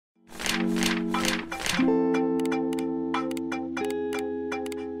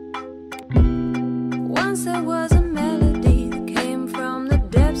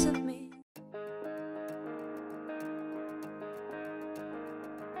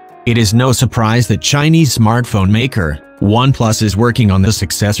It is no surprise that Chinese smartphone maker OnePlus is working on the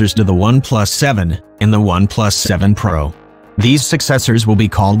successors to the OnePlus 7 and the OnePlus 7 Pro. These successors will be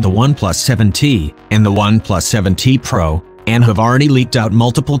called the OnePlus 7T and the OnePlus 7T Pro, and have already leaked out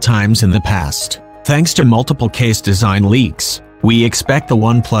multiple times in the past. Thanks to multiple case design leaks, we expect the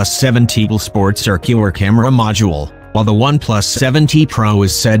OnePlus 7T will sport circular camera module, while the OnePlus 7T Pro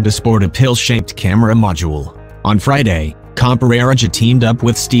is said to sport a pill-shaped camera module. On Friday, Compareraja teamed up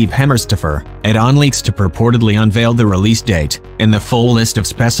with Steve Hemmerstoffer at OnLeaks to purportedly unveil the release date and the full list of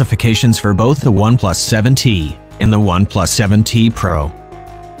specifications for both the OnePlus 7T and the OnePlus 7T Pro.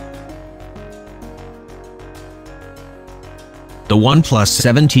 The OnePlus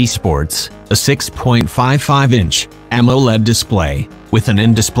 7T sports a 6.55-inch AMOLED display with an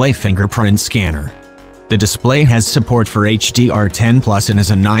in-display fingerprint scanner. The display has support for HDR10+ and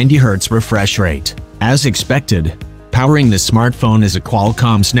has a 90Hz refresh rate. As expected, powering the smartphone is a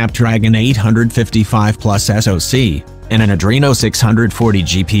Qualcomm Snapdragon 855 Plus SoC and an Adreno 640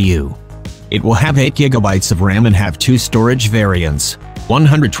 GPU. It will have 8GB of RAM and have two storage variants,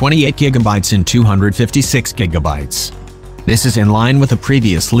 128GB and 256GB. This is in line with a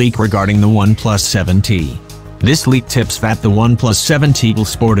previous leak regarding the OnePlus 7T. This leak tips that the OnePlus 7T will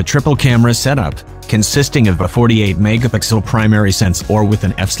sport a triple camera setup, consisting of a 48-megapixel primary sensor with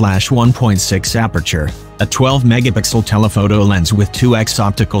an f/1.6 aperture, a 12-megapixel telephoto lens with 2x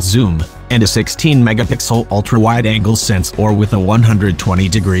optical zoom, and a 16-megapixel ultra-wide-angle sensor with a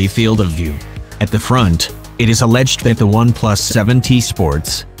 120-degree field of view. At the front, it is alleged that the OnePlus 7T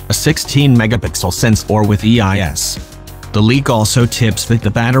sports a 16-megapixel sensor with EIS. The leak also tips that the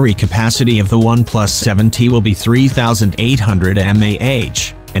battery capacity of the OnePlus 7T will be 3,800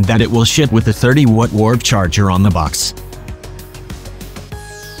 mAh, and that it will ship with a 30-watt warp charger on the box.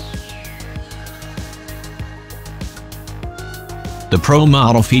 The Pro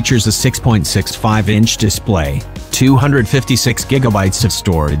model features a 6.65-inch display, 256GB of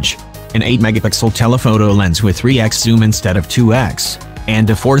storage, an 8-megapixel telephoto lens with 3x zoom instead of 2x, and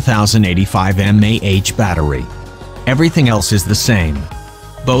a 4,085 mAh battery. Everything else is the same.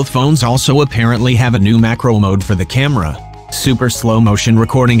 Both phones also apparently have a new macro mode for the camera, super slow motion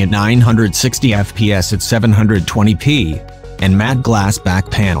recording at 960 fps at 720p, and matte glass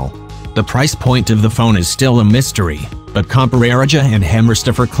back panel. The price point of the phone is still a mystery, but Compareraja and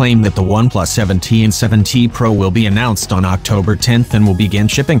Hemmerstoffer claim that the OnePlus 7T and 7T Pro will be announced on October 10th and will begin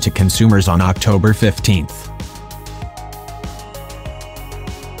shipping to consumers on October 15th.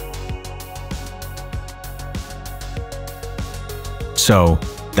 So,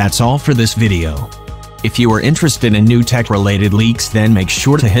 that's all for this video. If you are interested in new tech-related leaks, then make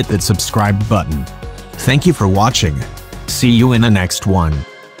sure to hit that subscribe button. Thank you for watching. See you in the next one.